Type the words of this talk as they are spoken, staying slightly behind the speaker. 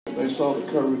They saw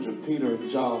the courage of Peter and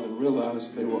John and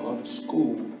realized they were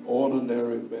unschooled,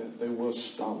 ordinary men. They were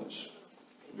astonished.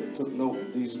 They took note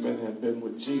that these men had been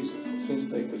with Jesus. But since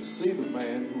they could see the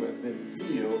man who had been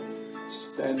healed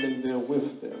standing there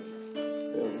with them,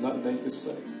 there was nothing they could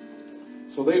say.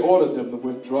 So they ordered them to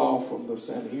withdraw from the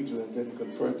Sanhedrin and then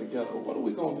confer together. What are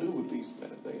we going to do with these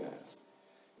men? They asked.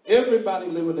 Everybody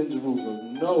living in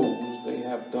Jerusalem knows they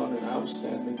have done an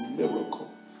outstanding miracle,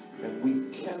 and we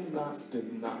cannot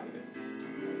deny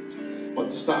it.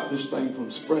 But to stop this thing from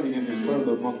spreading any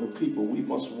further among the people, we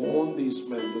must warn these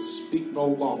men to speak no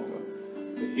longer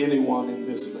to anyone in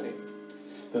this name.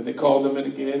 Then they called them in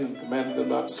again and commanded them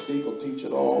not to speak or teach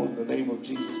at all in the name of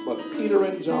Jesus. But Peter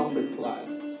and John replied,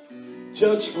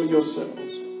 "Judge for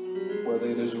yourselves whether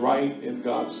it is right in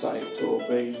God's sight to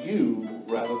obey you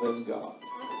rather than God.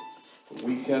 For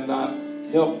we cannot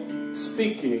help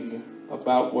speaking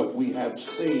about what we have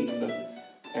seen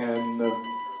and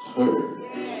heard."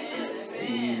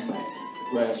 Amen. The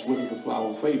grass withers, the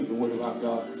flower faded. The word of our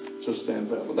God shall stand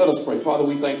forever. Let us pray. Father,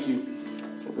 we thank you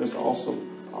for this awesome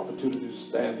opportunity to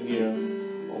stand here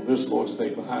on this Lord's Day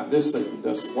behind this sacred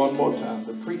desk one more time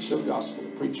to preach your gospel,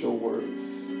 to preach your word.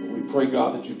 And we pray,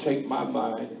 God, that you take my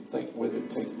mind and think with it,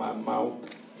 take my mouth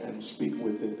and speak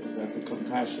with it, and that the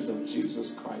compassion of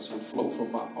Jesus Christ will flow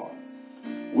from my heart.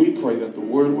 We pray that the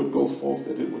word would go forth,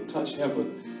 that it would touch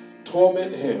heaven,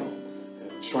 torment hell,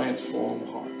 and transform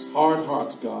hearts. Hard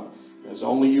hearts, God, as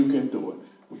only you can do it.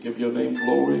 We give your name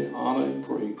glory, honor, and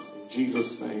praise. In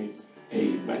Jesus' name,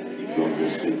 amen. You go to your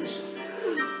seats.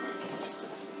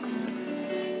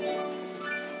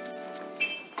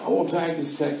 I want to tag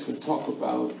this text and talk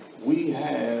about we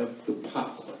have the power.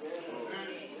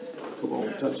 Come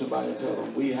on, touch somebody and tell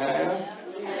them, we have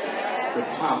the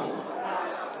power.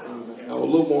 Now, a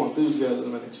little more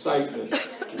enthusiasm and excitement.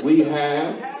 We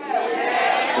have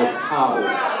the power.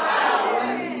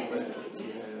 Amen. We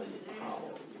have the power.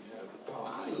 We have the power.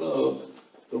 I love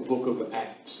the book of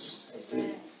Acts, as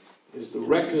it is the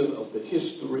record of the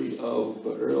history of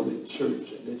the early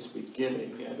church and its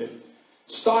beginning. And it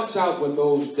starts out with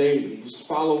those days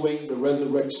following the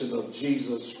resurrection of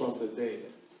Jesus from the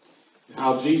dead.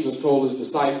 How Jesus told his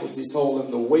disciples, he told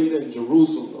them to wait in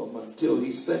Jerusalem until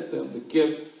he sent them the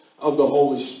gift of the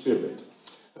Holy Spirit.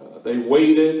 They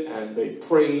waited and they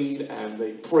prayed and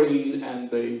they prayed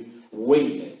and they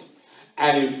waited.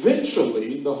 And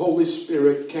eventually the Holy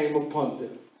Spirit came upon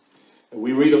them. And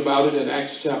we read about it in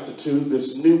Acts chapter 2.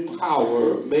 This new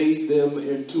power made them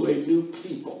into a new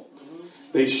people.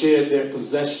 They shared their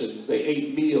possessions. They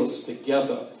ate meals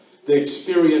together. They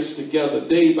experienced together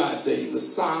day by day the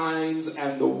signs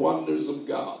and the wonders of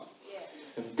God.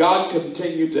 And God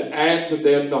continued to add to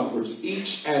their numbers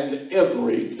each and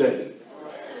every day.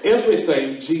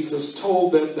 Everything Jesus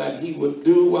told them that he would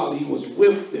do while he was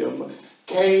with them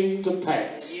came to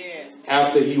pass.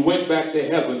 After he went back to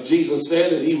heaven, Jesus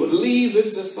said that he would leave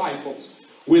his disciples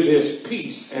with his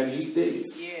peace, and he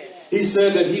did. He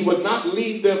said that he would not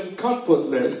leave them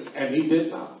comfortless, and he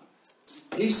did not.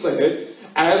 He said,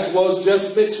 as was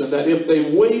just mentioned, that if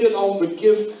they waited on the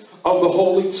gift of the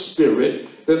Holy Spirit,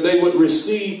 then they would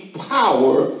receive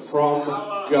power from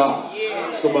God.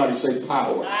 Somebody say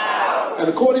power. And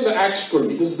according to Acts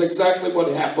 3, this is exactly what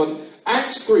happened.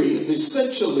 Acts 3 is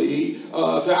essentially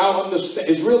to our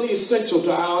understanding, is really essential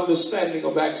to our understanding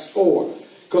of Acts 4.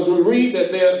 Because we read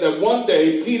that one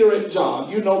day, Peter and John,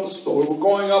 you know the story, were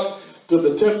going up to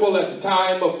the temple at the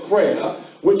time of prayer,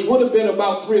 which would have been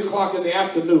about 3 o'clock in the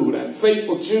afternoon. And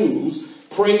faithful Jews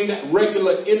prayed at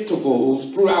regular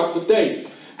intervals throughout the day.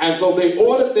 And so they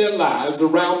ordered their lives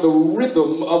around the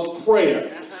rhythm of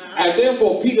prayer. And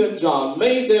therefore, Peter and John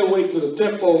made their way to the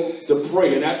temple to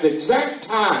pray. And at the exact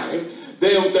time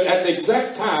they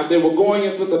were going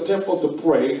into the temple to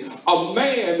pray, a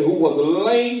man who was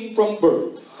lame from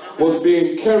birth was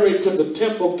being carried to the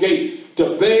temple gate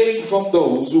to beg from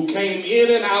those who came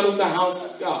in and out of the house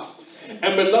of God.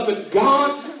 And beloved,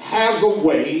 God has a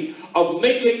way of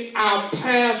making our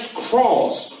paths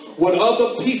cross with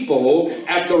other people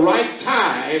at the right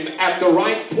time, at the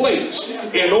right place,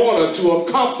 in order to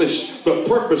accomplish the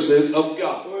purposes of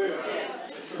God.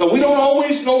 Now, we don't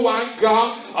always know why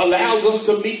God allows us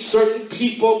to meet certain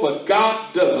people, but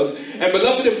God does. And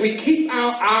beloved, if we keep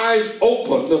our eyes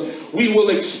open, we will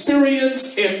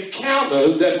experience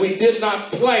encounters that we did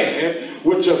not plan,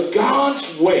 which are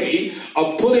God's way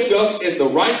of putting us in the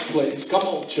right place, come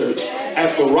on church,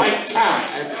 at the right time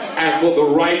and for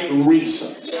the right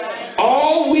reasons.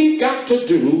 All we've got to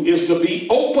do is to be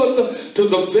open to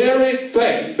the very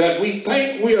thing that we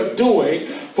think we are doing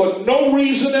for no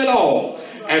reason at all.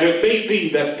 And it may be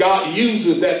that God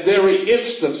uses that very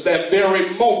instance, that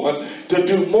very moment, to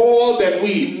do more than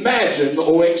we imagined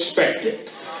or expected.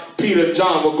 Peter and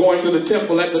John were going to the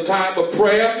temple at the time of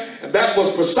prayer, and that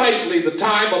was precisely the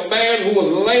time a man who was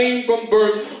lame from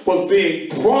birth was being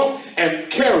brought and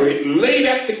carried, laid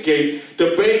at the gate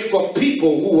to beg for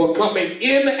people who were coming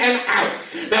in and out.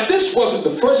 Now, this wasn't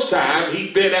the first time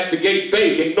he'd been at the gate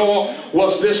begging, nor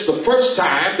was this the first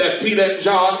time that Peter and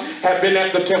John had been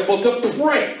at the temple to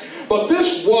pray. But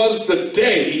this was the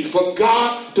day for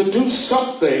God to do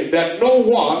something that no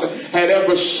one had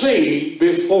ever seen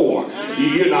before.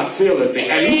 You're not feeling me.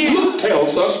 And Luke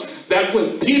tells us that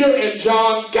when Peter and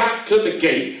John got to the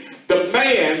gate, the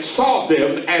man saw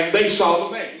them and they saw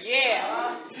the man.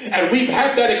 Yeah. And we've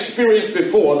had that experience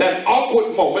before, that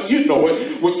awkward moment, you know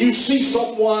it, when you see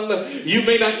someone you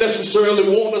may not necessarily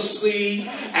want to see,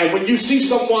 and when you see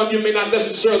someone you may not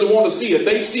necessarily want to see, and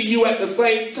they see you at the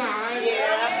same time.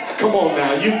 Yeah. Come on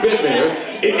now, you've been there.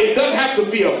 It doesn't have to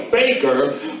be a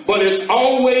beggar, but it's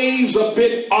always a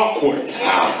bit awkward.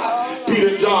 Peter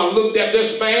and John looked at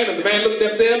this man, and the man looked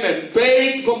at them and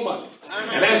begged for money.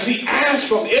 And as he asked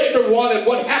from everyone, and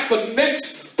what happened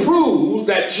next proves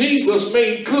that Jesus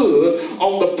made good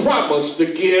on the promise to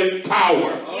give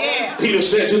power. Yeah. Peter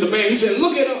said to the man, he said,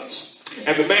 look at us.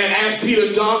 And the man asked Peter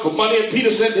and John for money, and Peter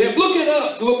said to him, look at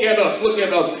us, look at us, look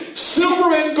at us.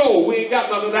 Silver and gold, we ain't got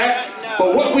none of that.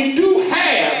 But what we do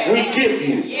have, we give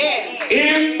you.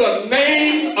 In the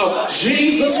name of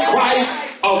Jesus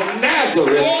Christ of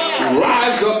Nazareth,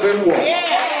 rise up and walk.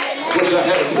 Wish I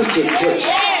had a preacher in church.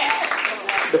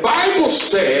 The Bible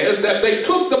says that they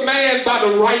took the man by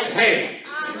the right hand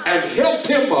and helped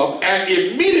him up, and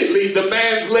immediately the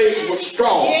man's legs were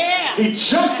strong. He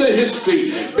jumped to his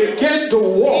feet, began to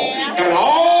walk, and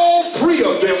all three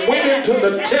of them went into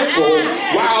the temple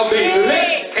while they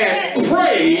leapt and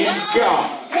praised God.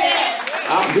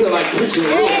 I feel like preaching a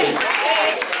little bit.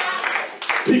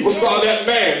 People saw that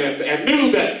man and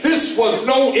knew that this was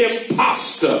no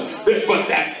imposter, but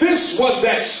that this was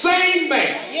that same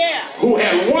man who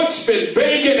had once been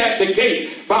begging at the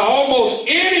gate by almost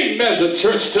any measure.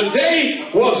 Church, today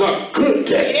was a good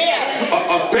day.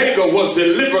 A beggar was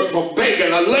delivered from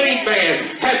begging. A lame man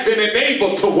had been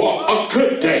enabled to walk. A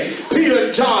good day. Peter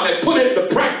and John had put into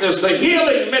practice the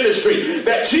healing ministry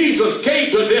that Jesus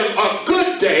gave to them. A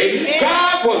good day.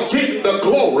 God was getting the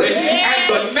glory, and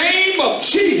the name of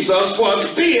Jesus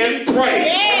was being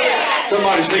praised.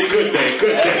 Somebody say good day,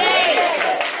 good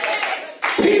day.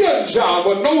 Peter and John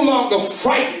were no longer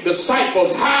frightened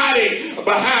disciples hiding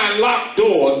behind locked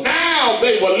doors. Now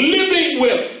they were living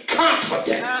with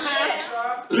confidence,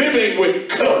 living with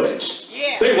courage.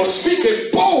 They were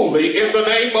speaking boldly in the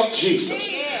name of Jesus.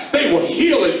 They were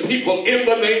healing people in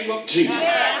the name of Jesus.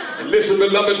 And listen,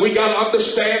 beloved, we got to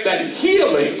understand that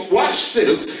healing, watch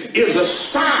this, is a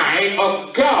sign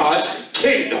of God's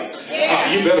kingdom.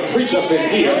 You better preach up in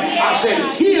here. I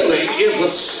said healing is a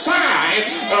sign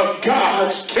of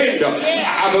God's kingdom.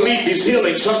 I believe he's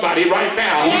healing somebody right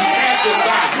now. He's passing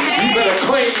by. You better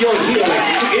claim your healing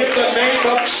in the name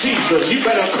of Jesus. You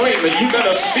better claim it. You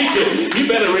better speak it. You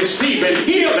better receive it.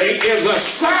 Healing is a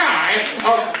sign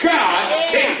of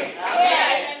God's kingdom.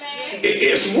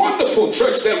 It's wonderful,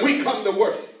 church, that we come to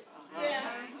worship.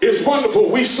 It's wonderful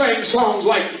we sing songs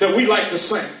like that we like to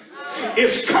sing.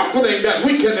 It's comforting that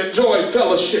we can enjoy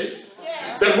fellowship.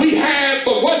 That we have,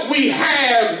 but what we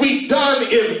have, we done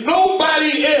if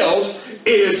nobody else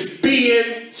is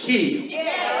being healed.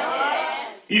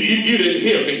 You didn't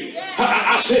hear me.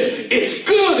 I said, it's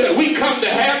good that we come to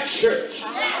have church.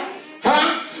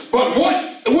 But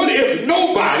what if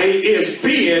nobody is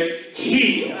being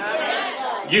healed?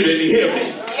 You didn't hear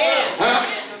me.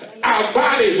 Our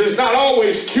bodies is not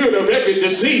always cured of every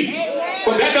disease.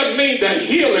 But that doesn't mean that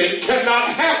healing cannot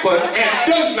happen and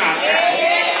does not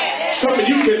happen. Some of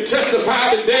you can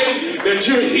testify today that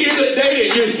you're here today,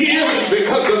 and you're here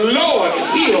because the Lord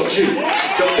healed you.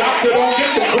 The doctor don't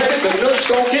get the credit, the nurse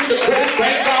don't get the credit.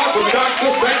 Thank God for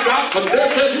doctors, thank God for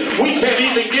nurses. We can't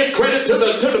even give credit to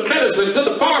the medicine, to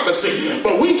the pharmacy,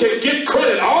 but we can give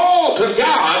credit all to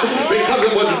God because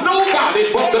it was nobody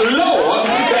but the Lord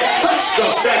that touched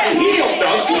us, that healed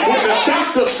us. When the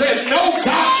doctor said no,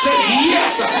 God said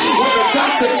yes. When the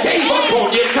doctor gave up on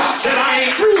you, God said I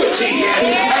ain't through with you yet.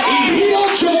 And he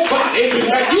healed your body,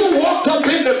 and you walked up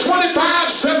into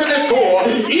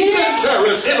 2574 Eden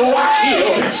Terrace in Rock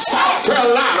Hill, South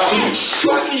Carolina,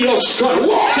 strutting your strut,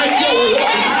 walking your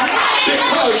walk, not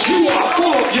because you are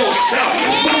full of yourself,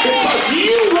 but because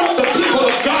you want the people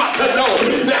of God to know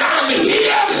that I'm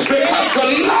here because the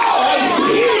Lord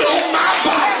healed my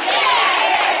body.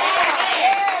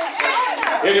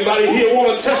 Anybody here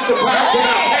want to testify? Can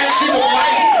I pass you the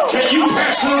mic? Can you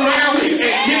pass it around and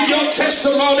give your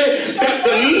testimony that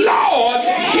the Lord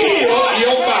healed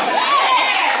your body?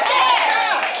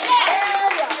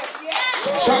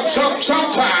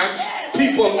 Sometimes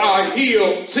people are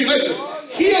healed. See, listen,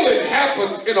 healing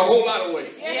happens in a whole lot of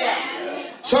ways.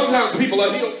 Sometimes people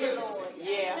are healed physically.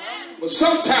 But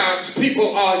sometimes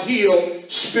people are healed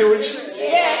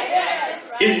spiritually,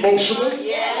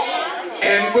 emotionally,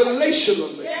 and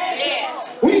relationally.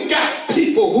 We got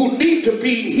people who need to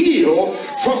be healed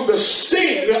from the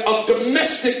sting of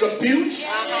domestic abuse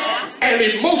and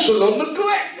emotional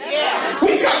neglect.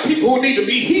 We got people who need to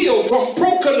be healed from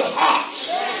broken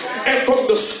hearts and from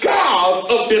the scars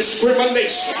of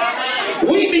discrimination.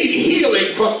 We need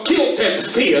healing from guilt and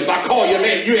fear. If I call your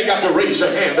name, you ain't got to raise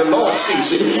your hand. The Lord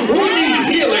sees you. We need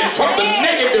healing from the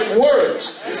negative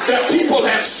words that people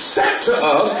have said to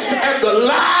us and the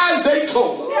lies they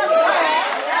told us.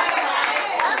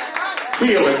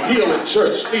 Healing,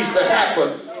 church, needs to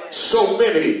happen so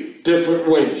many different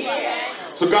ways.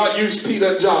 So God used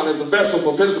Peter and John as a vessel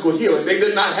for physical healing. They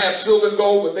did not have silver and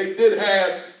gold, but they did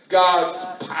have God's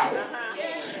power.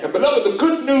 And beloved, the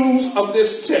good news of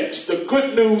this text,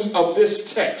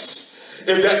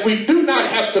 is that we do not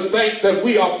have to think that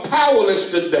we are powerless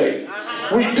today.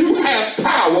 We do have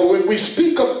power. When we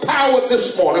speak of power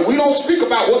this morning, we don't speak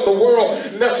about what the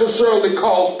world necessarily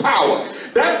calls power.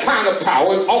 That kind of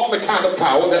power is often the kind of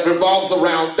power that revolves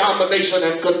around domination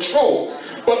and control.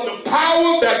 But the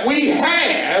power that we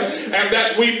have and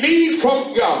that we need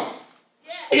from God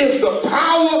is the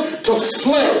power to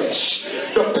flourish,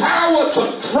 the power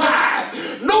to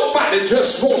thrive. Nobody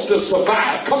just wants to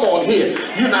survive. Come on here.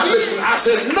 You're not listening. I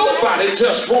said nobody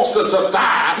just wants to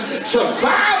survive.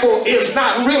 Survival is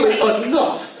not really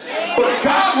enough. But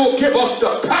God will give us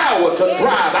the power to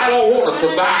thrive. I don't want to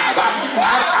survive.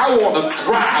 I want to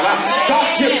thrive. God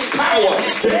gives power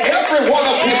to every one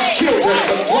of his children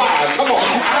to thrive. Come on.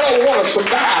 I don't want to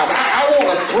survive. I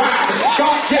want to thrive.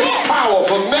 God gives power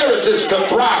for marriages to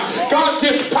thrive. God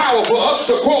gives power for us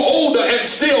to grow older and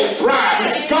still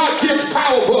thrive. God gives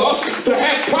power for us to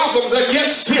have problems and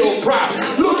yet still thrive.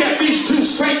 Look at these two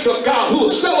saints of God who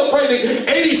are celebrating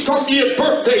 80-some-year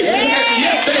birthday, and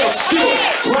yet they are still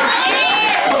thriving.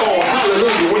 Come on,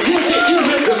 hallelujah. When you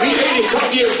live to be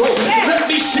 80-some years old, let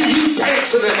me see you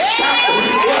dancing and shouting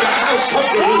in the house of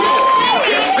the Lord.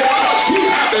 It's because you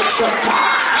haven't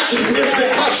survived. It's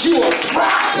because you are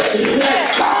thriving.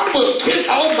 And God will get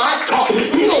on my car.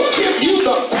 He will give you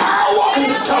the power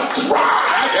to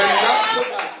thrive and not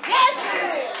survive.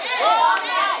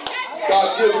 God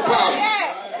gives power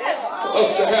for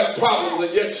us to have problems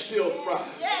and yet still thrive.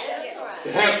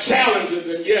 To have challenges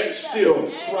and yet still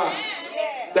thrive.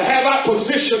 To have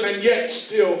opposition and yet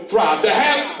still thrive. To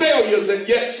have failures and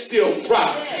yet still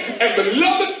thrive. And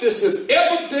beloved, this is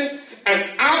evident and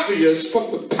obvious from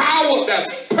the power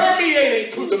that's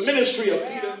permeating through the ministry of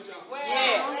Peter and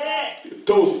John.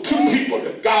 Those two people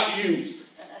that God used,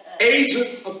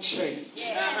 agents of change.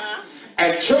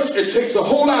 And church, it takes a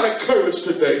whole lot of courage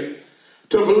today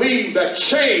to believe that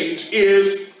change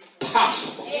is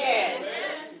possible.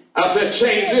 I said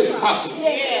change is possible.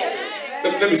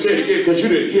 Let me say it again because you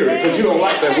didn't hear it, because you don't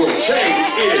like that word. Change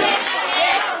is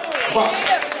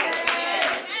possible.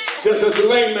 Just as the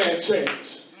lame man changed.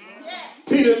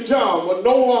 Peter and John were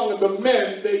no longer the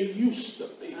men they used to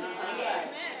be.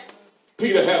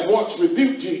 Peter had once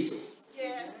rebuked Jesus,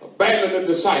 abandoned the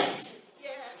disciples.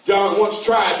 John once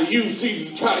tried to use Jesus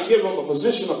to try to give him a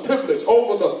position of privilege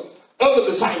over the other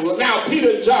disciples. And now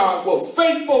Peter and John were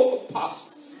faithful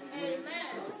apostles,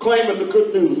 claiming the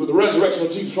good news with the resurrection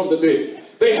of Jesus from the dead.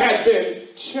 They had been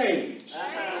changed.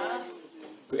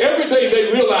 Every day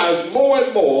they realized more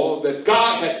and more that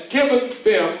God had given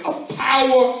them a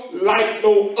power like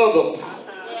no other power.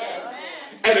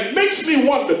 And it makes me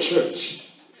wonder, church,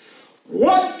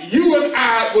 what you and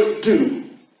I would do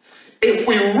if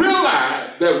we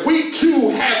realized that we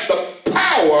too have the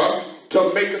power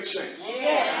to make a change.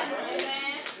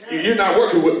 You're not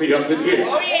working with me up in here.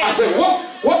 I said,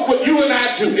 what would you and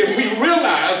I do if we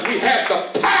realized we had the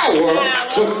power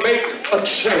to make a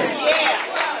change?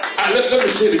 Let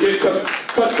me say it again,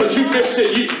 because you missed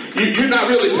it. You're not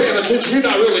really paying attention. You're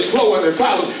not really flowing and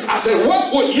following. I said,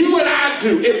 what would you and I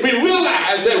do if we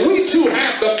realized that we too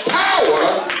have the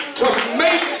power to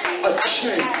make a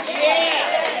change?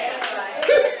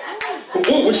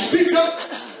 Will we speak up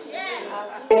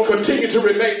or continue to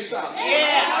remain silent?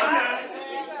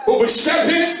 Will we step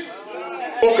in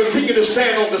or continue to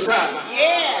stand on the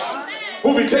sideline?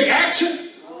 Will we take action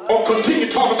or continue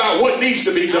to talk about what needs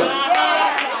to be done?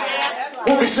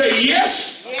 Will we say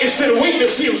yes instead of waiting to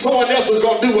see if someone else is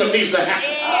going to do what needs to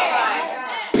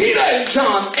happen. Peter and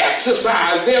John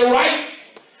exercised their right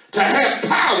to have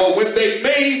power when they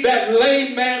made that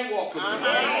lame man walk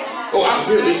again. Oh, I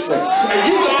feel this thing.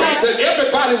 And you would think that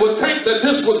everybody would think that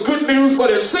this was good news, but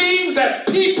it seems that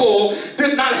people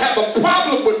did not have a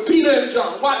problem with Peter and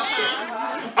John. Watch this.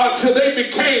 Until they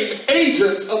became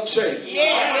agents of change.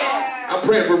 I'm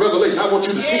praying for revelation. I want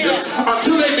you to see this.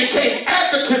 Until they became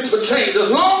advocates for change. As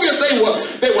long as they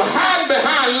were hiding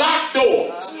behind locked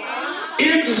doors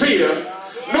in fear,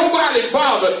 nobody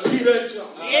bothered Peter and John.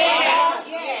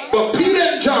 But Peter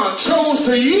and John chose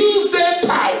to use their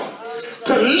power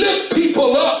to lift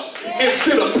people up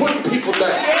instead of putting people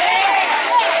down.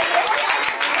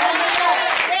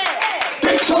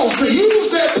 They chose to use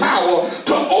their power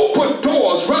to open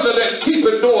doors rather than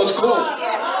keeping doors closed.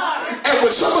 And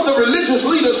when some of the religious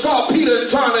leaders saw Peter and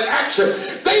John in action,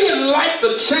 they didn't like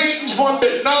the change one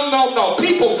bit. No.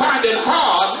 People find it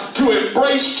hard to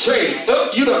embrace change.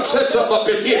 You done set something up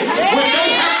in here. When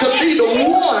they have to be the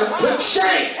one to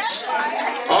change.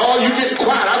 Oh, you getting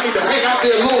quiet. I need to hang out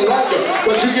there a little longer.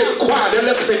 But you getting quiet. That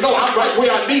lets me know I'm right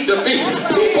where I need to be.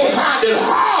 People find it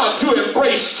hard to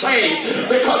embrace change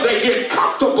because they get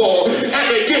comfortable and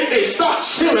they start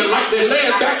chilling like they're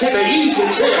laying back in the easy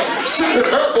chair, sipping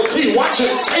herbal tea,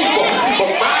 watching cable.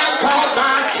 But my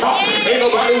God, ain't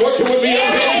nobody working with me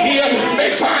up in here.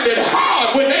 They find it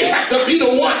hard when they have to be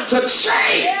the one to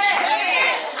change.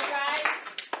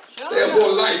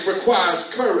 Therefore, life requires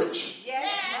courage.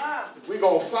 We're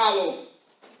going to follow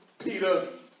Peter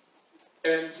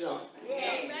and John.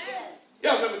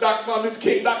 Y'all remember Dr. Martin Luther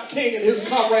King? Dr. King and his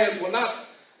comrades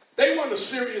they weren't a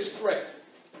serious threat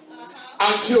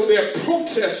until their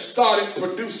protests started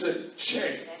producing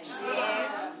change.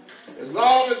 As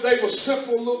long as they were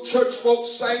simple little church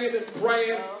folks singing and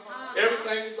praying,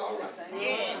 everything was all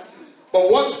right.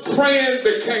 But once praying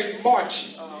became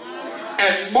marching,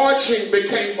 and marching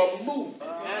became a movement,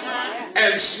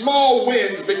 and small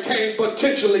wins became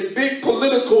potentially big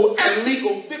political and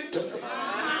legal victories,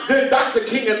 then Dr.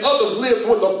 King and others lived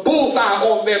with a bullseye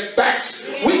on their backs.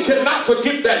 We cannot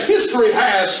forget that history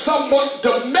has somewhat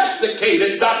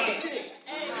domesticated Dr. King.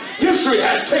 History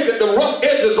has taken the rough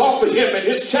edges off of him and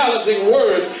his challenging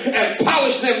words and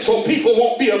polished them so people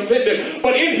won't be offended.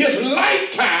 But in his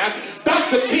lifetime,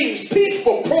 Dr. King's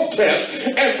peaceful protests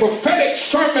and prophetic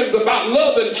sermons about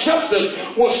love and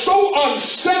justice were so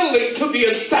unsettling to the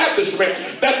establishment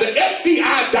that the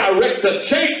FBI director,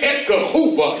 J. Edgar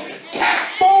Hoover,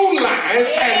 tapped phone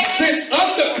lines and sent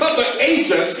undercover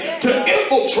agents to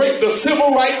infiltrate the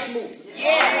civil rights movement.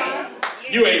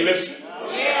 You ain't listening.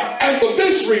 And for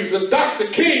this reason, Dr.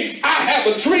 King's I Have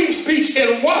a Dream speech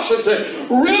in Washington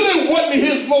really wasn't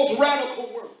his most radical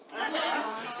work.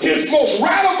 His most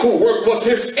radical work was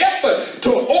his effort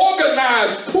to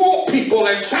organize poor people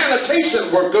and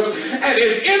sanitation workers, and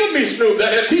his enemies knew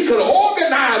that if he could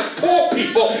organize poor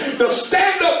people to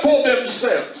stand up for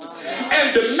themselves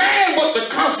and demand what the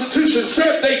Constitution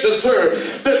said they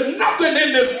deserved, that nothing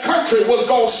in this country was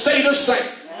going to stay the same.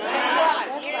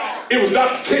 It was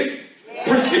Dr. King,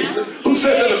 who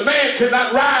said that a man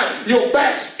cannot ride your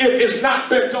backs if it's not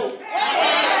bent over.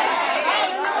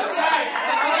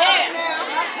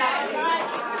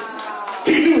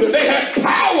 He knew that they had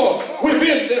power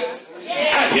within them,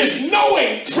 and his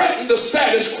knowing threatened the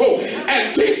status quo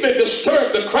and deeply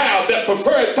disturbed the crowd that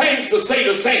preferred things to stay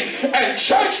the same. And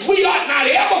church, we ought not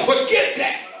ever forget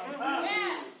that,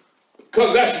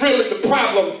 because that's really the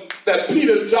problem that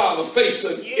Peter and John are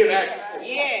facing in Acts 4.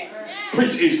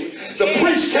 Preach easily. The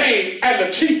priest came, and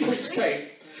the chief priest came,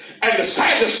 and the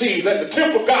Sadducees and the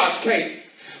temple gods came,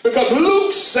 because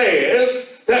Luke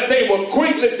says that they were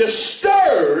greatly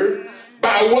disturbed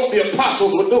by what the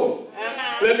apostles were doing.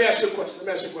 Let me ask you a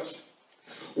question.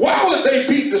 Why would they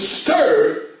be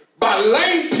disturbed by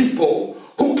lame people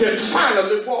who can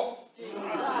finally walk?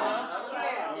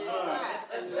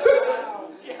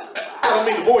 I don't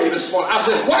mean to bore you this morning. I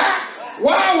said,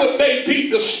 why would they be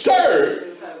disturbed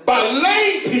by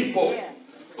lame people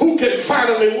who can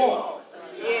finally walk?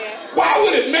 Why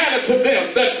would it matter to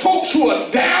them that folks who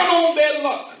are down on their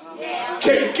luck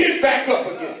can get back up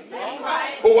again?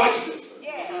 But watch this.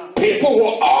 People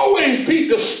will always be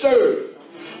disturbed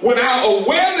when our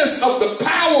awareness of the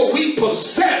power we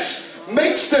possess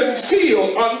makes them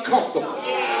feel uncomfortable.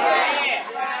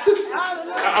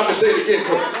 I'm going to say it again,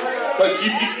 but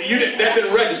that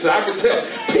didn't register. I can tell.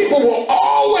 People will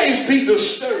always be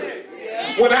disturbed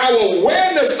when our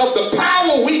awareness of the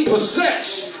power we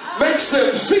possess makes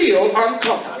them feel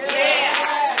uncomfortable.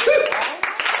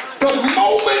 The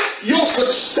moment your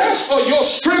success or your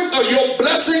strength or your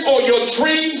blessing or your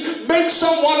dreams make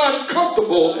someone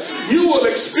uncomfortable, you will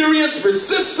experience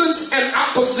resistance and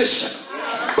opposition.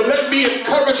 But let me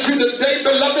encourage you today,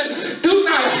 beloved, do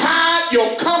not hide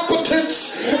your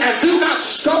competence and do not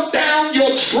stuff down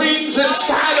your dreams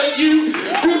inside of you.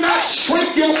 Do not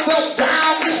shrink yourself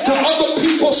down to other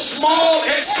people's small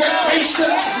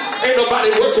expectations. Ain't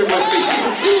nobody working with me.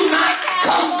 Do not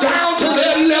come down to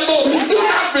their level. Do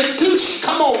not reduce.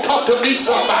 Come on, talk to me,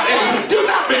 somebody. Do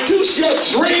not reduce your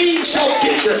dreams, your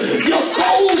vision, your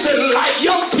goals in life.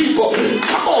 Young people,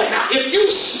 come on now. If you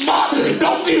smart,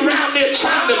 don't be around there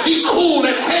trying to be cool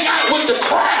and hang out with the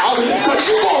crowd, but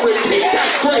you won't repeat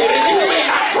that grade and you may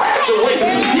not graduate.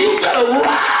 You better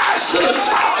rise to the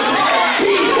top and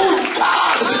be who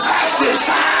God has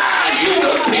designed you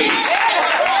to be.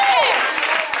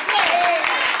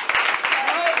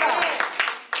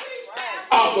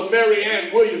 Author Mary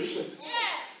Ann Williamson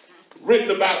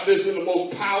written about this in the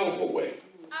most powerful way.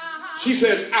 She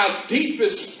says, our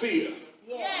deepest fear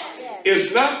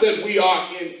is not that we are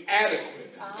inadequate.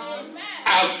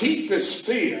 Our deepest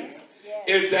fear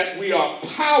is that we are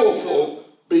powerful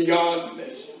beyond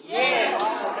measure.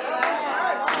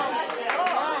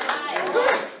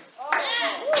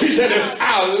 She said it's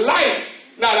our light,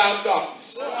 not our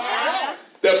darkness,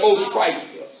 that most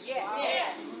frightens us.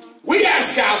 We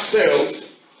ask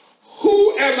ourselves,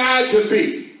 who am I to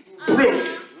be?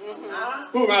 Brilliant.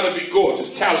 Who am I to be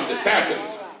gorgeous, talented,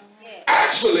 fabulous?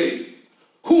 Actually,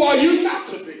 who are you not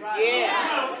to be?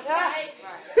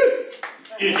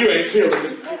 You ain't feeling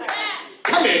me.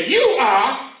 Come here. You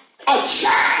are a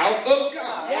child of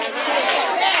God.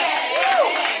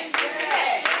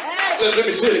 Let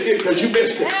me say it again because you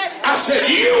missed it. I said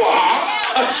you are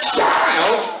a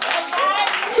child.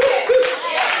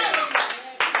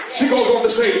 She goes on to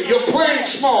say, your playing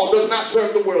small does not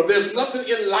serve the world. There's nothing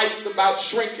enlightened about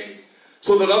shrinking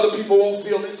so that other people won't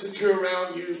feel insecure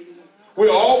around you. We're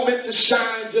all meant to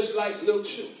shine just like little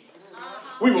children.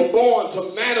 We were born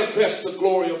to manifest the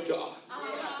glory of God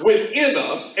within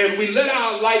us, and we let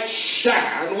our light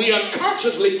shine. We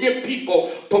unconsciously give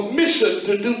people permission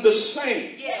to do the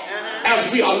same.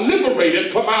 As we are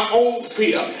liberated from our own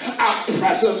fear, our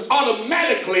presence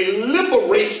automatically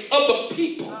liberates other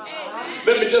people.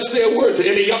 Let me just say a word to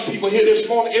any young people here this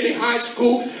morning, any high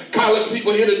school, college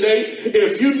people here today.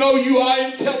 If you know you are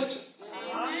intelligent,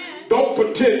 don't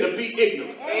pretend to be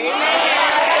ignorant.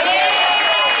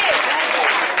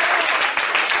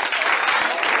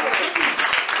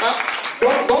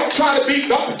 Don't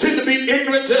pretend to be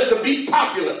ignorant just to be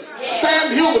popular.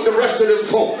 Sam Hill with the rest of them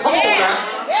folk. Come on now.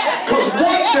 Because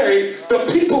one day, the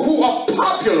people who are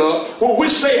popular will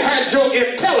wish they had your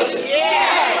intelligence.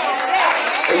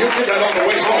 And you get that on the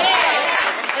way home.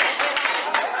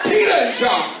 Peter and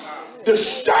John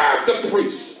disturbed the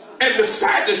priests and the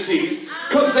Sadducees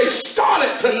because they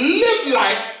started to live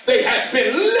like they had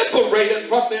been liberated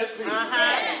from their fears.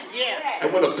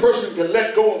 And when a person can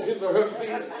let go of his or her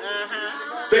fears,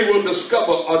 they will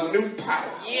discover a new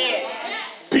power.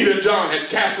 Peter and John had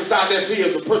cast aside their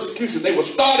fears of persecution. They were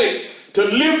starting to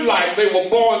live like they were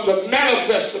born to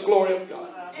manifest the glory of God.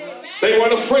 They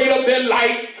weren't afraid of their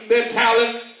light and their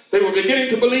talent. They were beginning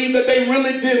to believe that they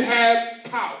really did have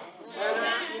power.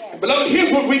 Beloved,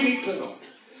 here's what we need to know.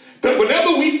 That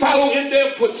whenever we follow in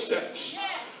their footsteps,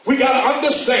 we got to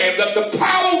understand that the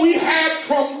power we have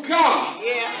from God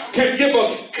can give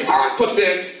us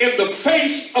confidence in the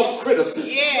face of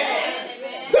criticism.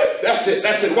 That's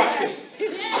it. Watch this.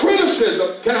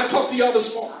 Criticism, can I talk to y'all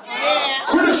this morning?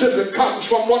 Criticism comes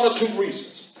from one or two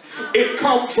reasons. It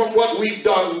comes from what we've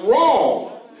done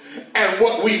wrong and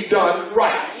what we've done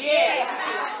right.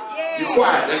 You're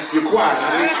quiet. You're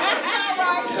quiet.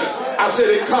 I said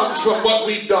it comes from what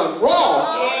we've done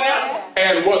wrong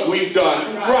and what we've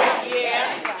done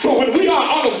right. So when we are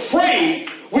unafraid,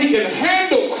 we can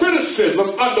handle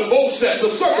criticism under both sets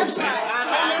of circumstances.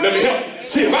 Let me help you.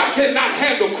 See, if I cannot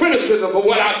handle criticism for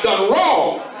what I've done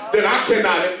wrong, then I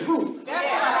cannot improve.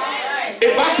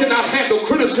 If I cannot handle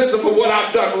criticism for what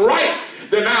I've done right,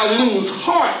 then I'll lose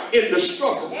heart in the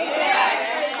struggle.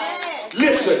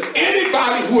 Listen,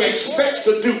 anybody who expects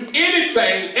to do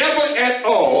anything ever at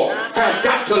all has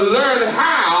got to learn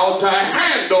how to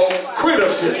handle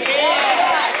criticism.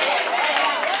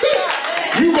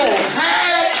 You're going to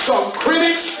have some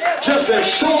critics just as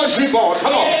sure as you're born.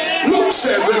 Come on. Luke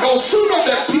says that no sooner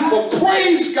that people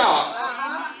praise God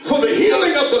for the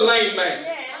healing of the lame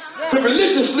man, the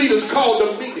religious leaders called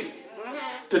a meeting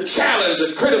to challenge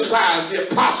and criticize the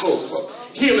apostles for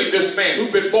healing this man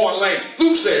who'd been born lame.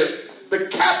 Luke says the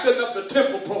captain of the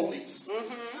temple police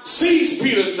seized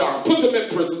Peter and John, put them in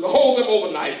prison, to hold them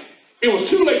overnight, It was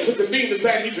too late to convene the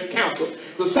Sanhedrin Council.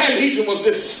 The Sanhedrin was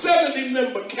this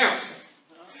 70-member council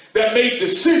that made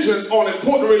decisions on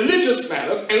important religious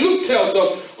matters. And Luke tells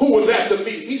us who was at the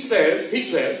meeting. He says,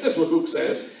 this is what Luke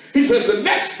says. He says the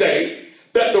next day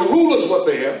that the rulers were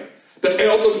there, the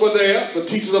elders were there, the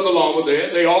teachers of the law were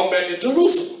there, they all met in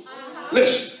Jerusalem.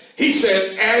 Listen, he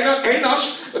said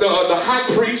Annas, the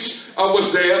high priest,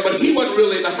 was there, but he wasn't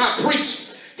really the high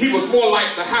priest. He was more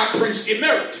like the high priest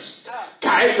emeritus.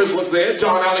 Caiaphas was there,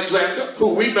 John Alexander, who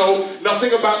we know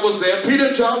nothing about, was there. Peter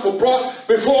and John were brought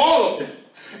before all of them.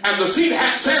 And the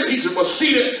Sanhedrin was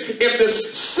seated in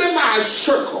this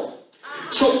semicircle.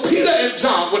 So Peter and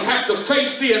John would have to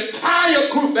face the entire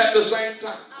group at the same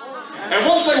time. And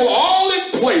once they were all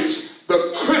in place,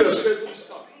 the criticism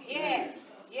started.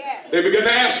 Yes. They began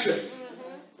to ask them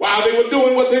why they were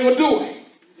doing what they were doing.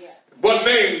 What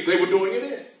name they were doing it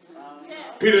in.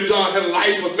 Peter and John had a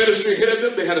life of ministry ahead of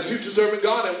them. They had a future serving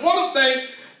God. And one of the things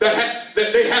that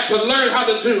they had to learn how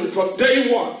to do from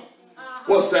day one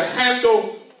was to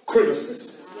handle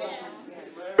criticism.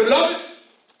 Beloved,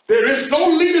 there is no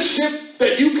leadership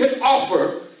that you can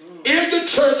offer in the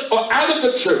church or out of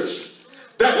the church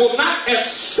that will not at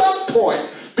some point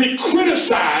be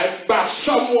criticized by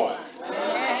someone.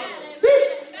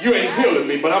 You ain't feeling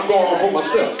me, but I'm going on for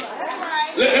myself.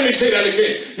 Let me say that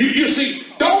again. You see,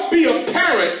 don't be a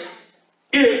parent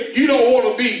if you don't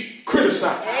want to be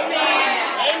criticized. Amen.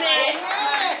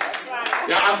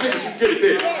 Yeah, I think you get it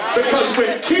there. Because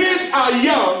when kids are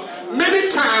young, many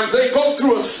times they go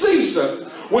through a season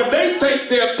when they think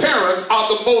their parents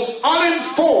are the most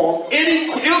uninformed,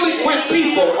 ill-equipped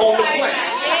people on the planet.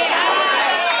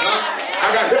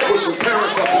 I got help with some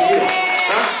parents up in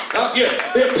here.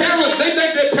 Their parents, they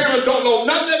think their parents don't know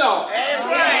nothing at all. That's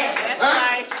right. That's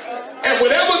right. And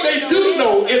whatever they do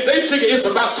know, if they figure it's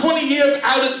about 20 years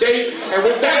out of date, and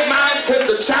with that mindset,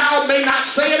 the child may not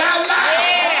say it out loud.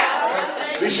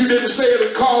 At least you didn't say it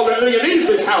in Carl and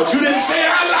Leonie's house. You didn't say it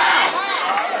out loud.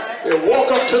 They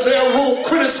walk up to their room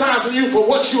criticizing you for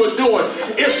what you are doing.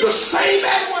 It's the same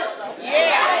at work.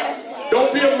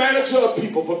 Don't be a manager of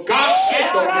people. For God's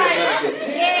sake, don't be a manager of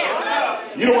people.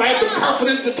 You don't have the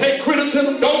confidence to take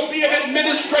criticism. Don't be an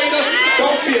administrator.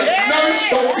 Don't be a nurse.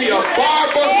 Don't be a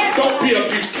barber. Don't be a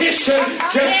beautician.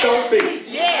 Just don't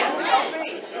be.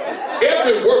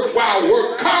 Every worthwhile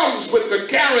work comes with the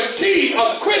guarantee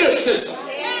of criticism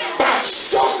by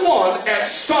someone at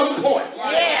some point.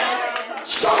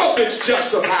 Some of it's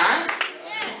justified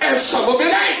and some of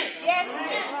it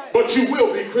ain't. But you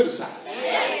will be criticized.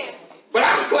 But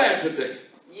I'm glad today,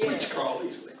 preach Carl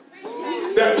Easley,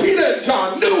 that Peter and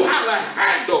John knew how to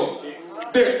handle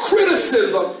their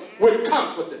criticism with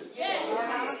confidence.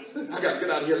 I got to get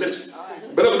out of here. Listen.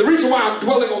 But the reason why I'm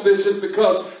dwelling on this is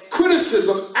because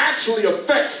criticism actually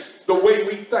affects the way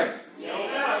we think.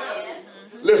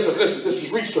 Listen. This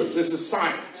is research. This is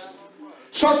science.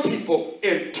 Some people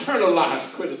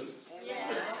internalize criticism.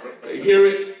 They hear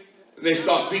it and they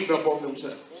start beating up on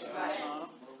themselves.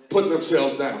 Putting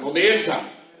themselves down on the inside.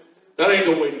 That ain't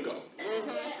the way to go.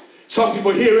 Some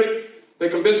people hear it, they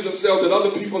convince themselves that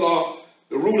other people are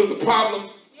the root of the problem,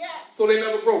 so they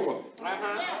never grow from it.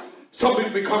 Some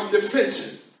people become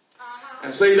defensive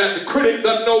and say that the critic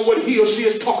doesn't know what he or she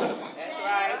is talking about.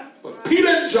 But Peter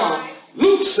and John,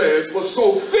 Luke says, was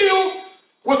so filled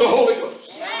with the Holy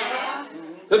Ghost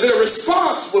that their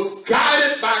response was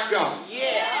guided by God.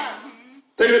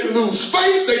 They didn't lose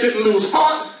faith, they didn't lose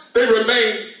heart, they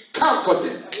remained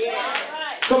confident.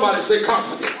 Somebody say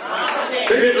confident.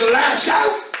 They didn't lash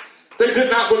out. They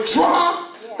did not withdraw.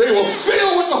 They were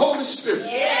filled with the Holy Spirit.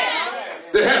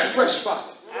 They had fresh fire.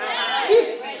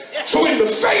 So in the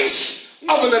face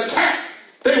of an attack,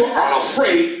 they were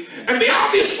unafraid. And the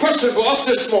obvious question for us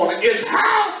this morning is,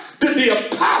 how did the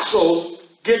apostles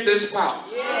get this power?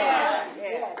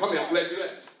 Come here, I'm glad you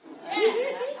asked.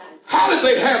 How did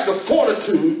they have the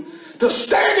fortitude to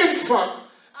stand in front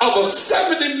of a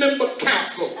 70-member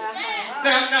council?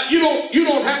 Now you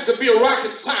don't have to be a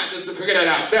rocket scientist to figure that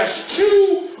out. That's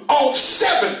 2 on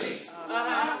 70,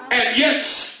 and yet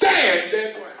stand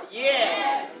their ground.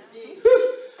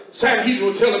 Sanhedrin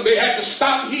would tell them they had to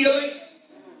stop healing,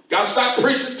 got to stop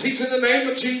preaching, teaching the name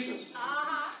of Jesus.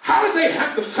 How did they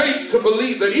have the faith to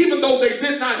believe that even though they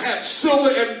did not have silver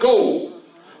and gold,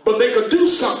 but they could do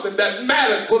something that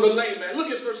mattered for the layman? Look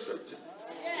at verse 13.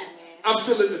 I'm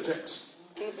still in the text.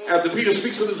 After Peter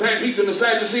speaks to the Sanhedrin, the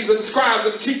Sadducees and the scribes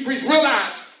and the chief priests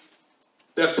realized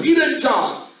that Peter and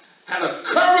John had a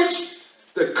courage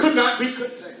that could not be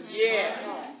contained.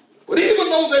 But even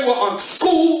though they were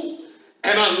unschooled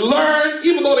and unlearned,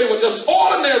 even though they were just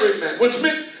ordinary men, which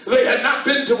meant they had not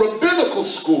been to rabbinical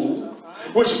school,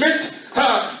 which meant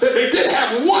that they did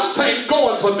have one thing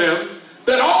going for them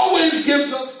that always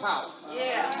gives us power.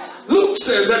 Luke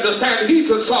says that the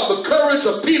Sanhedrin saw the courage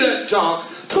of Peter and John,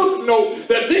 took note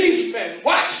that these men,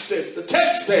 watch this, the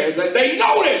text says that they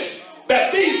noticed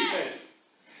that these men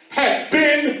had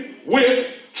been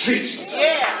with Jesus.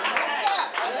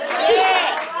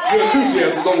 Your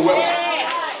enthusiasm going well.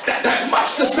 That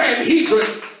much the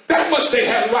Sanhedrin, that much they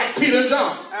had like Peter and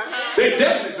John. They've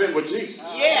definitely been with Jesus.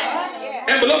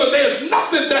 And beloved, there's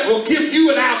nothing that will give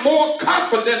you and I more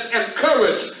confidence and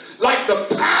courage like the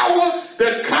power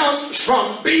that comes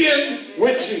from being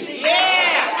with Jesus.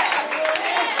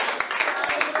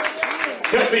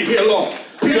 Help me here, Lord.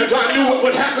 Peter and John knew what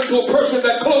would happen to a person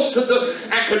that close to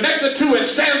and connected to and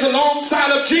stands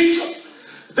alongside of Jesus.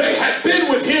 They had been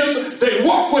with him, they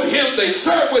walked with him, they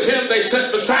served with him, they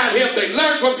sat beside him, they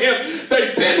learned from him,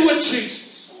 they've been with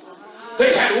Jesus.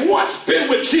 They had once been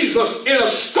with Jesus in a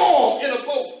storm in a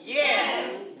boat.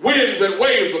 Winds and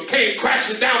waves came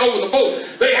crashing down over the boat.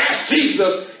 They asked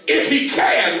Jesus if he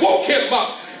can, woke him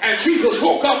up. And Jesus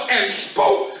woke up and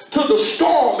spoke to the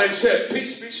storm and said,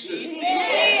 peace be still.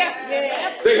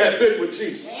 They had been with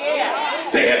Jesus.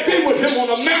 They had been with him on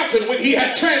a mountain when he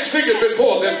had transfigured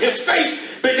before them. His face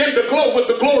began to glow with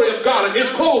the glory of God, and his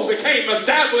clothes became as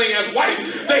dazzling as white.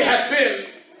 They had been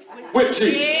with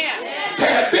Jesus. They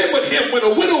had been with him when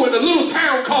a widow in a little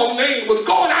town called Nain was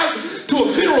going out to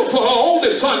a funeral for her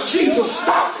only son. Jesus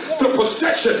stopped the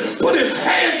procession, put his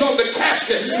hands on the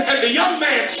casket, and the young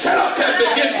man sat up and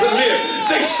began to live.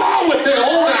 They saw with their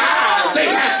own eyes. They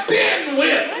had been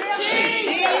with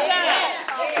Jesus.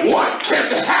 What can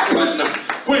happen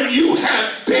when you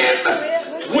have been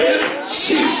with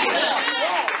Jesus?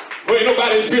 Well, ain't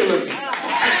nobody feeling me.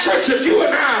 And church, if you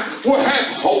and I will have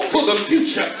hope for the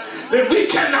future, then we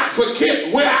cannot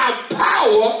forget where our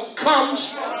power comes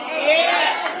from.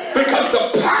 Because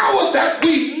the power that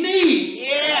we need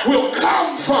will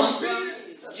come from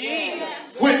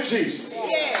with Jesus.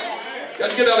 Got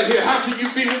to get out of here. How can you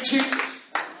be with Jesus?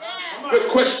 Good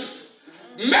question.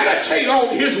 Meditate on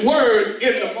his word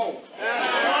in the moment.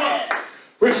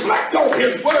 Reflect on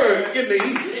his word in the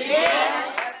evening.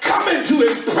 Come into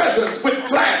his presence with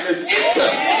gladness.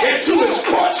 Enter into his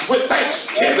courts with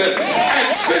thanksgiving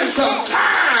and spend some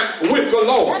time with the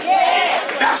Lord.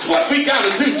 That's what we got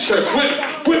to do, church.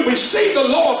 When we see the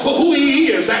Lord for who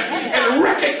he is and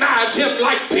recognize him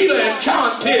like Peter and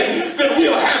John did, then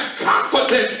we'll have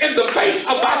confidence in the face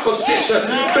of opposition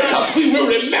because we will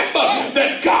remember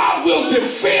that God will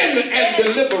defend and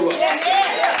deliver us.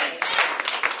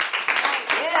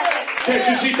 Can't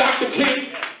you see Dr. King?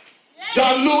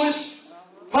 John Lewis,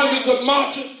 hundreds of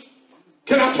marchers.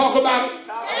 Can I talk about it?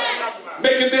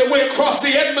 Making their way across the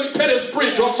Edmund Pettus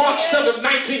Bridge on March 7,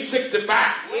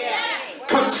 1965.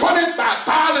 Confronted by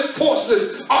violent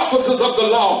forces, officers of the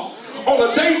law, on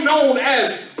a day known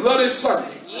as Bloody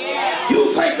Sunday.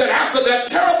 You think that after that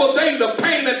terrible day of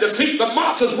pain and defeat, the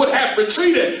marchers would have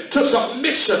retreated to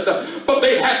submission, but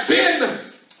they had been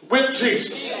with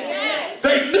Jesus.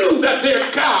 They knew that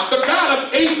their God, the God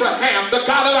of Abraham, the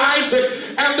God of Isaac,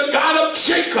 and the God of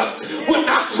Jacob would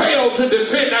not fail to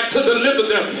defend and to deliver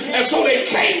them. And so they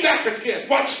came back again,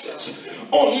 watch this,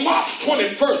 on March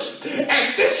 21st.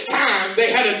 And this time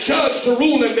they had a judge to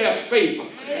rule in their favor.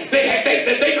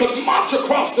 They could march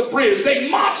across the bridge. They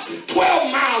marched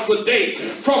 12 miles a day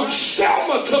from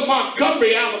Selma to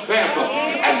Montgomery, Alabama.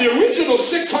 And the original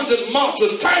 600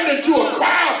 marchers turned into a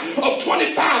crowd of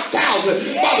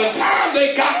 25,000. By the time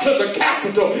they got to the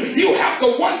Capitol, you have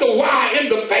to wonder why, in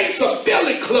the face of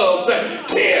billy clubs and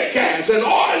tear gas and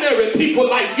ordinary people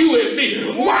like you and me,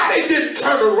 why they didn't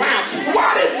turn around,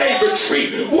 why didn't they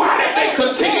retreat, why did they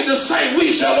continue to say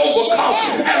we shall overcome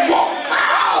and walk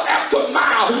mile after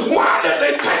mile? Why did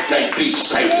they think they'd be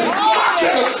safe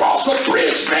marching across a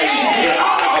bridge named in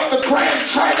honor of the Grand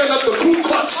Dragon of the Ku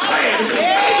Klux Klan?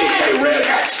 Maybe they read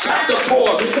Acts chapter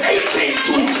 4, 18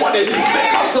 through 20,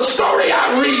 because the story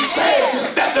I read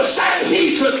said that the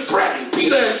Sanhedrin threatened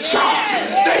Peter and John.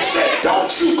 They said,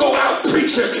 don't you go out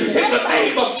preaching in the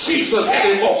name of Jesus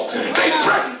anymore. They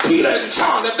threatened Peter and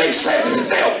John, and they said,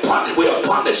 we'll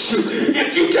punish you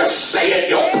if you just stay in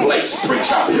your place,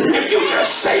 preacher. If you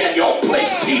just stay in your place,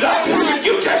 Peter. If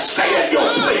you just stay in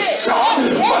your place, John.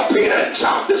 But Peter and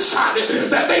John decided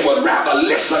that they would rather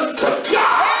listen to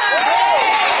God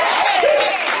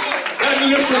than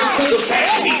listen to the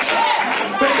Sanhedrin.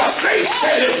 Because they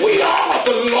said if we honor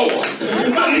the Lord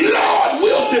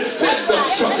will defend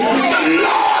us. The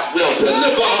Lord will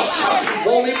deliver us.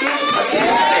 Won't he do it?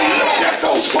 They looked at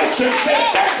those folks and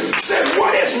said,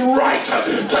 what is right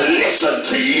to listen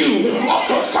to you or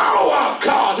to follow our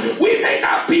God? We may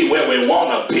not be where we want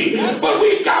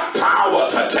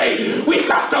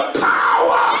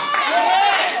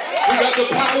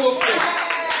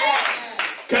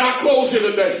told you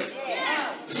today,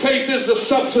 faith is the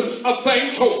substance of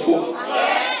things hoped for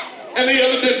and the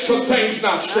evidence of things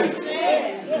not seen.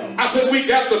 I said we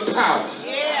got the power.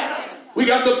 We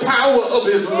got the power of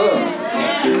his love.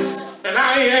 And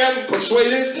I am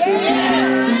persuaded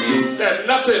that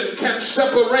nothing can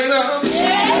separate us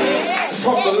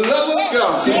from the love of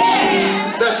God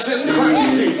that's in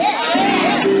Christ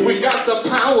Jesus. We got the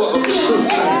power of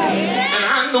truth. And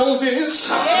I know this,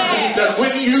 that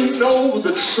when you know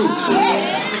the truth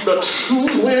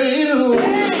will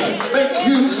make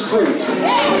you free.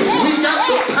 We got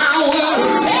the power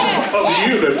of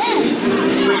unity,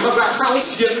 because a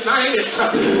house united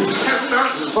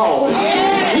cannot fall. We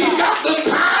got the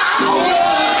power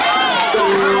of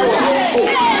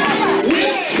hope.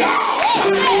 With God,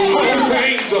 all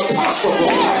things are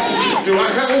possible. Do I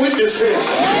have a witness here?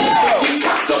 We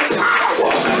got the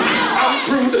power. I'm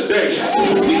through today.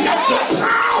 We got the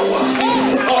power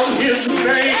of his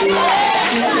name.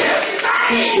 His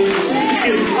name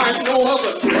is like no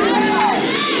other name.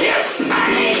 His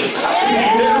name,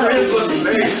 there is a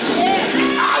name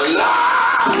I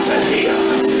love to hear.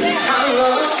 I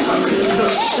love to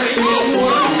sing it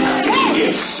one.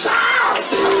 It sounds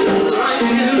like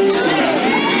music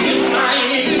in my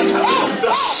ear.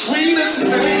 The sweetest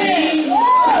name,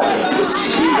 the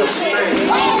sweetest name.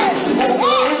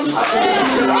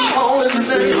 And I call his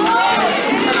name,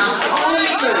 and I call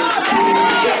his name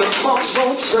in the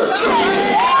Crossroad Church. I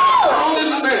call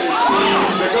his name,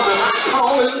 because if I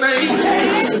call his name,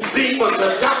 demons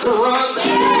have got to run.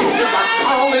 If I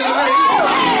call his name,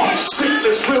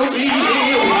 sickness will be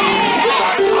healed. If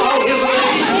I call his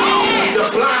name, the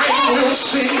blind will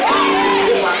see.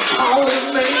 If I call his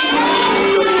name,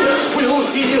 the deaf will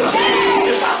hear.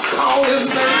 If I call his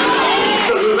name,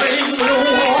 the lame will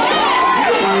walk.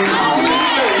 If I call his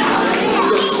name,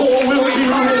 the poor will be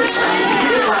rich.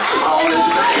 If I call his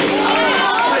name,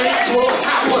 things will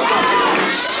happen.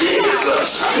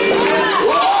 Jesus.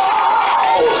 Whoa!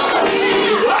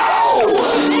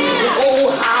 Oh,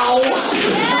 how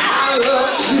I love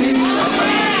Jesus.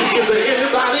 Is there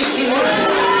anybody here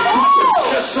who can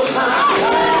testify?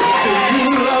 Do you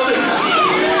love it?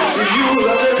 Do you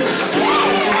love it?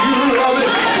 Do you love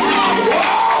it?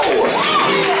 Whoa!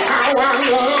 How I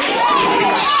love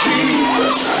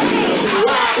Jesus.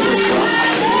 Why?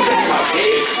 Because he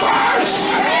first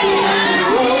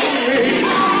loved me.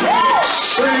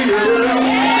 Say it.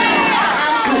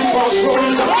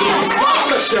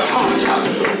 Bless your heart.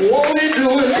 Won't he do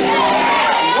it?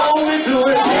 Won't he do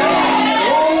it?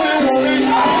 Won't he, won't he?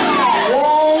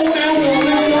 Won't he, won't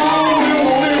he? Won't he,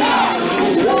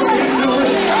 won't he do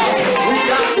it? We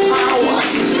got power.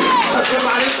 Touch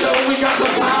somebody, tell them we got the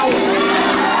power.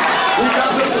 We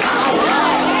got the power.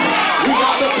 We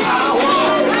got the power.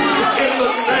 In the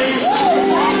name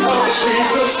of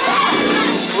Jesus.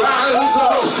 Rise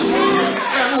up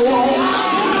and walk.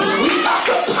 We got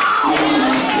the power.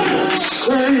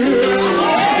 Say it.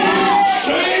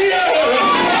 Say it.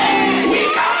 We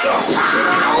got the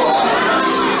power.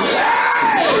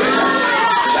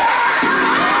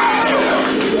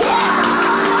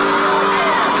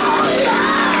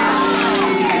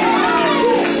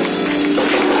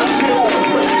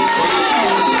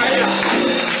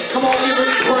 Come on, give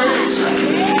him praise.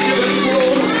 Give him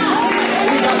glory.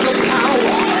 We got the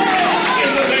power in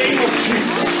the name of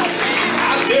Jesus.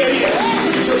 I dare you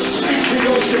to speak to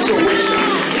your situation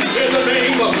in the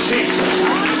name of Jesus.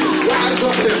 Rise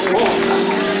up and walk.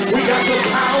 We got the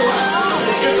power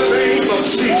in the name of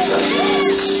Jesus.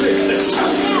 Sickness,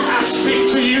 I speak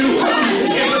to you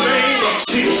in the name of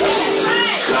Jesus.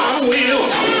 God will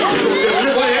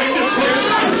deliver and defend.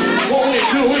 Won't he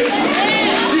do it?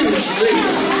 Excuse me.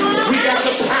 We got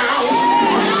the power.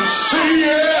 See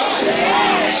ya.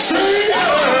 See ya.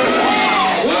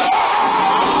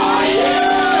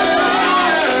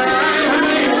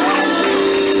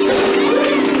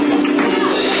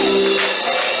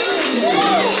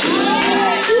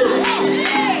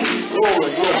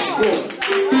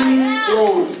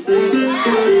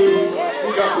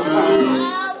 We got the power.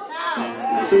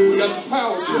 We got the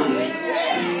power, church.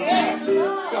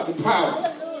 We got the power.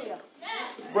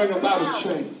 Bring about a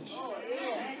change.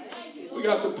 We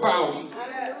got the power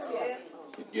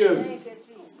to give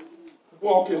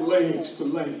walking legs to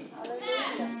lame.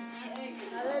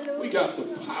 We got the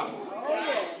power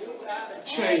to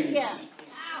change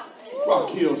Rock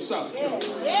Hill, South Carolina.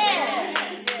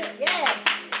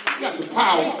 We got the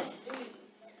power to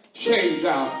change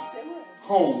our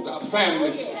homes, our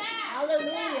families.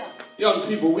 Young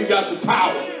people, we got the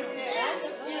power.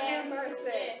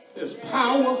 There's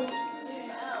power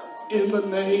in the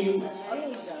name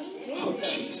of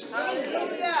Jesus.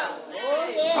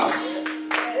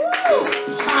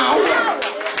 power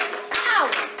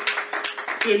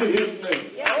in his name.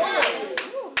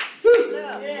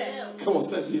 Come on,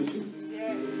 stand to your feet.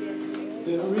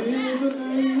 There is a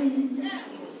name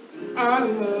I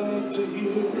love to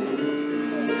hear.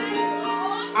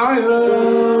 I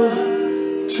love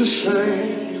to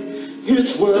sing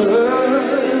its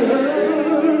word.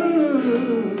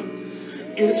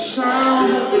 It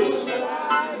sounds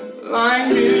like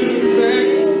music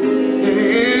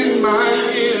in my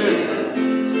ear.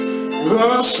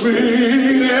 The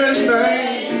sweetest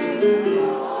name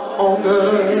on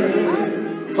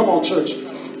earth. Come on, church.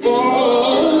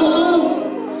 Oh,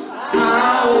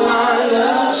 how I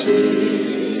love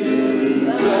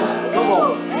Jesus. Come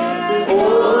on.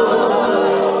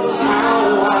 Oh,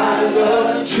 how I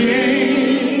love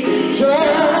Jesus.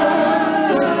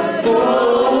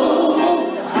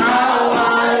 Oh, how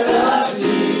I love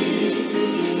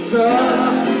Jesus.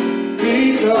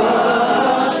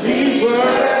 Because he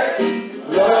first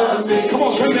loved me. Come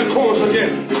on, sing that chorus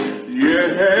again.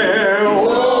 Yeah.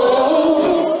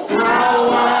 Oh, how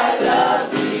I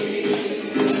love Jesus.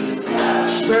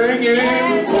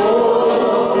 Singing.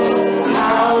 Oh,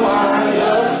 how I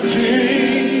love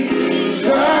Jesus.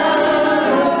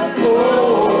 Oh,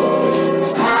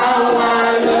 how I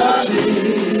love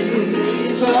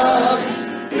Jesus.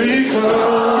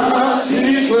 Because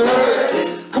he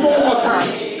first. Come on, one more time.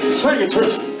 Sing it,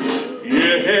 church.